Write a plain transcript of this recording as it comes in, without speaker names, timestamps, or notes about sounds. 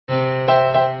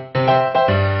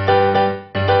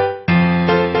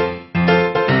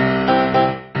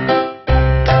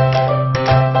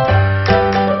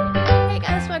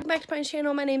Back to my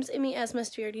channel. My name's Emmy, as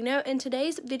most of you already know, and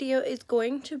today's video is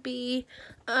going to be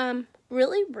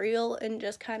really real and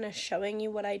just kind of showing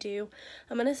you what I do.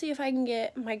 I'm gonna see if I can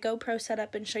get my GoPro set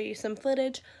up and show you some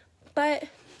footage, but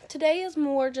today is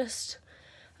more just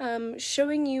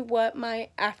showing you what my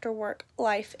after work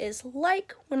life is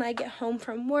like when I get home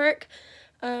from work.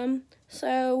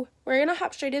 So we're gonna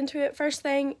hop straight into it. First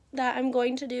thing that I'm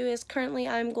going to do is currently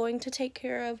I'm going to take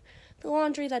care of the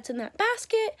laundry that's in that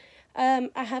basket. I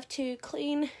have to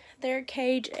clean their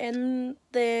cage, and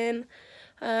then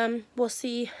we'll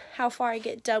see how far I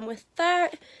get done with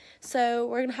that. So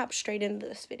we're gonna hop straight into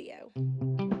this video.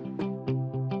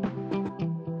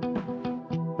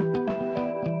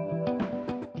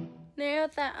 Now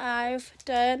that I've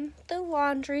done the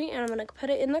laundry and I'm gonna put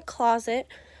it in the closet,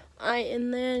 I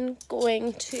am then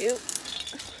going to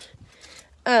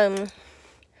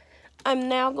I'm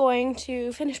now going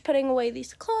to finish putting away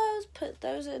these clothes, put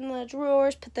those in the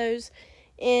drawers, put those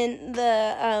in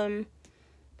the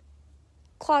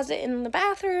closet in the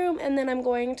bathroom, and then I'm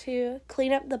going to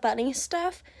clean up the bunny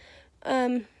stuff.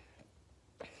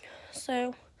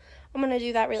 So I'm going to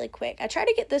do that really quick. I try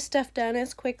to get this stuff done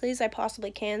as quickly as I possibly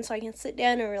can so I can sit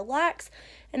down and relax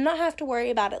and not have to worry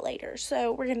about it later.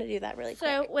 So we're going to do that really quick.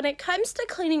 So when it comes to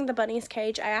cleaning the bunny's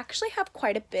cage, I actually have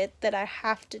quite a bit that I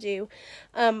have to do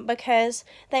because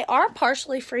they are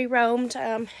partially free roamed.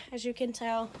 As you can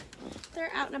tell,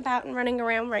 they're out and about and running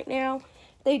around right now.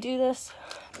 They do this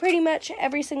pretty much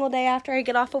every single day after I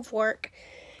get off of work.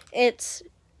 It's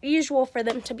usual for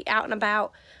them to be out and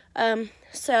about.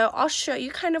 So I'll show you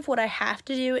kind of what I have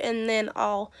to do, and then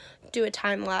I'll do a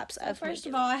time lapse of First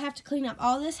of all, I have to clean up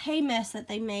all this hay mess that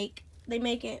they make. They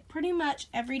make it pretty much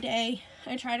every day.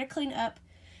 I try to clean up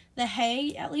the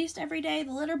hay at least every day.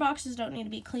 The litter boxes don't need to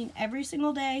be cleaned every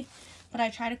single day, but I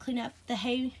try to clean up the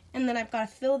hay, and then I've got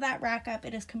to fill that rack up.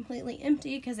 It is completely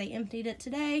empty because they emptied it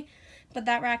today, but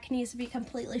that rack needs to be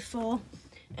completely full.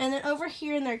 And then over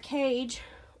here in their cage,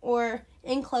 or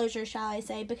enclosure, shall I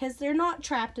say, because they're not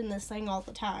trapped in this thing all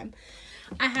the time,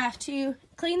 I have to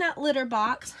clean that litter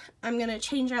box. I'm going to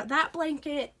change out that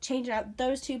blanket, change out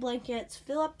those two blankets,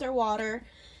 fill up their water,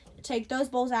 take those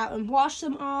bowls out and wash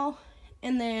them all,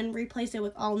 and then replace it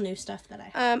with all new stuff that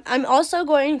I have. I'm also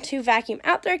going to vacuum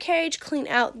out their cage, clean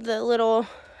out the little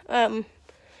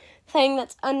thing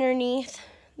that's underneath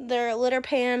their litter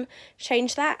pan,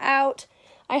 change that out.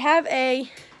 I have a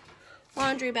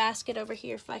laundry basket over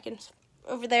here, if I can,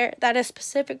 over there, that is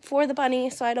specific for the bunny,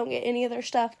 so I don't get any of their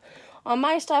stuff on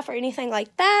my stuff or anything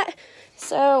like that.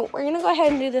 So we're gonna go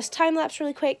ahead and do this time lapse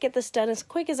really quick, get this done as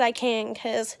quick as I can,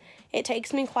 because it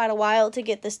takes me quite a while to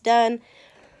get this done,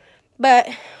 but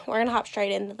we're gonna hop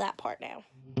straight into that part now.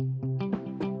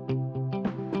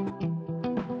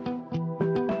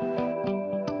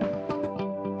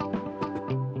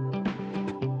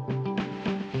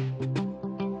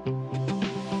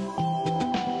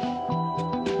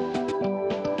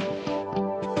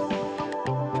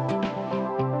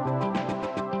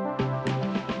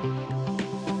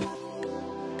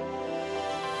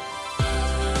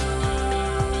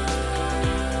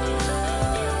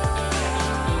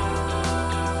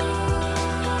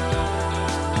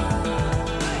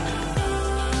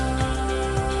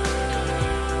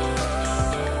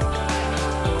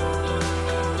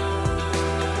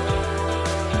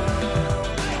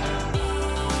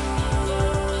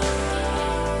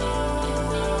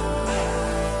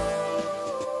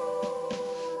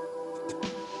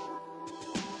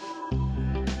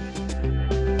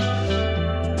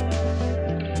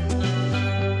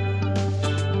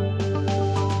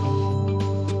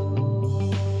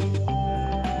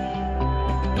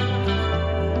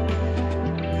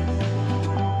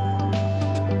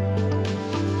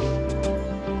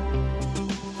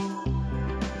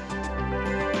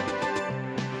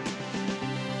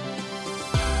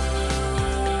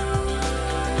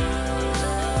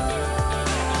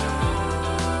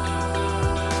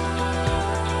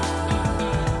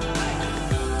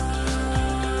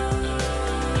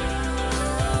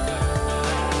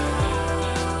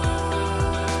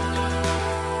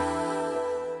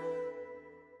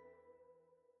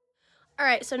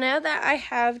 Alright, so now that I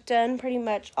have done pretty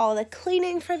much all the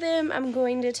cleaning for them, I'm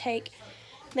going to take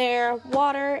their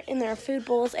water in their food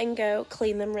bowls and go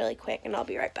clean them really quick, and I'll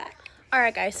be right back.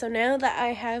 Alright guys, so now that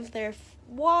I have their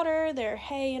water, their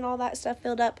hay, and all that stuff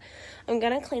filled up, I'm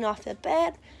going to clean off the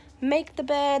bed, make the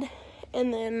bed,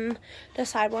 and then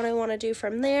decide what I want to do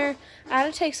from there. I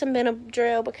had to take some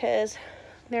Benadryl because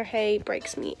their hay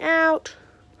breaks me out.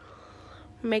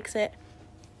 makes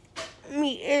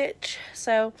me itch.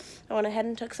 So I went ahead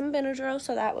and took some Benadryl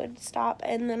so that would stop.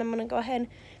 And then I'm going to go ahead and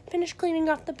finish cleaning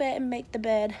off the bed and make the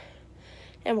bed.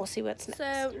 And we'll see what's next.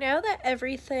 So now that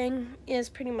everything is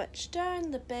pretty much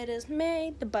done, the bed is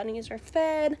made, the bunnies are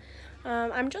fed,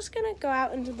 I'm just going to go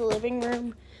out into the living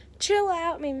room, chill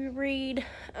out, maybe read.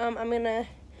 I'm going to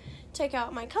take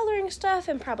out my coloring stuff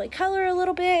and probably color a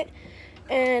little bit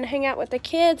and hang out with the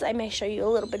kids. I may show you a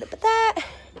little bit of that.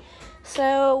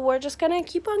 So we're just going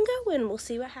to keep on going. We'll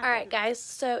see what happens. All right, guys.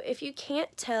 So if you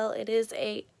can't tell, it is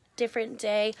a different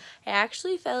day. I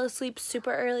actually fell asleep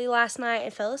super early last night.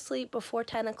 I fell asleep before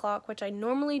 10 o'clock, which I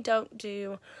normally don't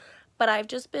do, but I've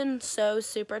just been so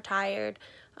super tired,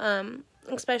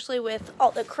 especially with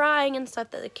all the crying and stuff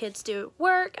that the kids do at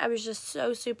work. I was just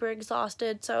so super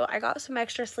exhausted, so I got some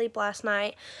extra sleep last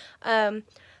night.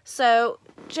 So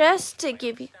just to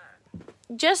give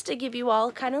you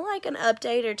all kind of like an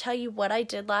update or tell you what I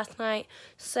did last night.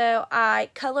 So I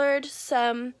colored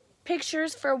some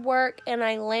pictures for work and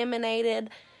I laminated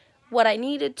what I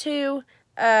needed to.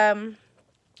 I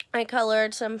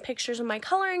colored some pictures in my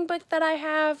coloring book that I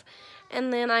have,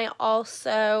 and then I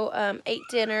also ate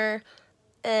dinner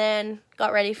and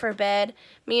got ready for bed.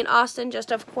 Me and Austin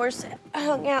just of course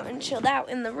hung out and chilled out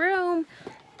in the room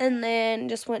and then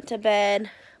just went to bed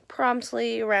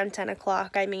promptly around 10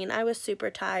 o'clock. I mean, I was super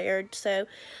tired, so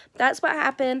that's what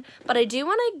happened. But I do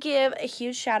want to give a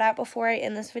huge shout out before I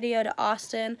end this video to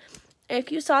Austin.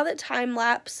 If you saw the time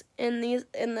lapse in this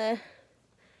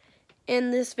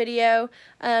video,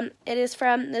 it is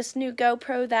from this new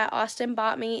GoPro that Austin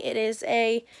bought me. It is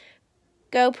a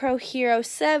GoPro Hero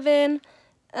 7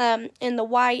 in the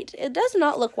white. It does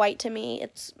not look white to me.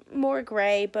 It's more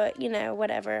gray, but you know,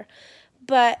 whatever.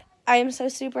 But I am so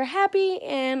super happy,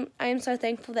 and I am so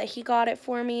thankful that he got it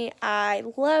for me. I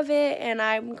love it, and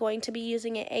I'm going to be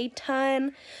using it a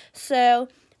ton. So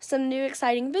some new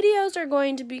exciting videos are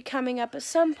going to be coming up at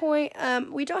some point.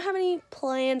 We don't have any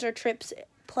plans or trips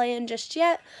planned just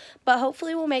yet, but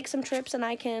hopefully we'll make some trips and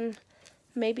I can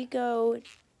maybe go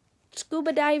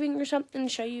scuba diving or something,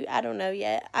 show you. I don't know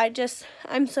yet.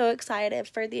 I'm so excited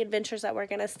for the adventures that we're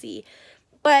going to see.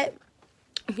 But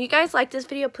if you guys like this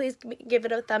video, please give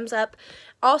it a thumbs up.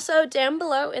 Also, down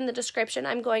below in the description,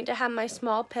 I'm going to have my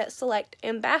Small Pet Select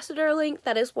Ambassador link.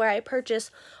 That is where I purchase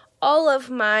all of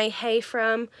my hay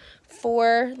from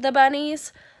for the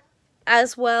bunnies,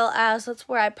 as well as that's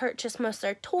where I purchase most of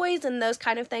their toys and those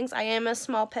kind of things. I am a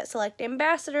Small Pet Select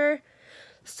Ambassador.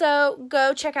 So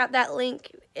go check out that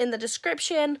link in the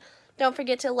description. Don't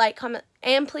forget to like, comment,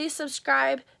 and please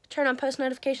subscribe. Turn on post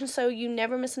notifications so you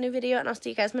never miss a new video, and I'll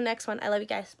see you guys in the next one. I love you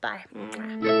guys. Bye.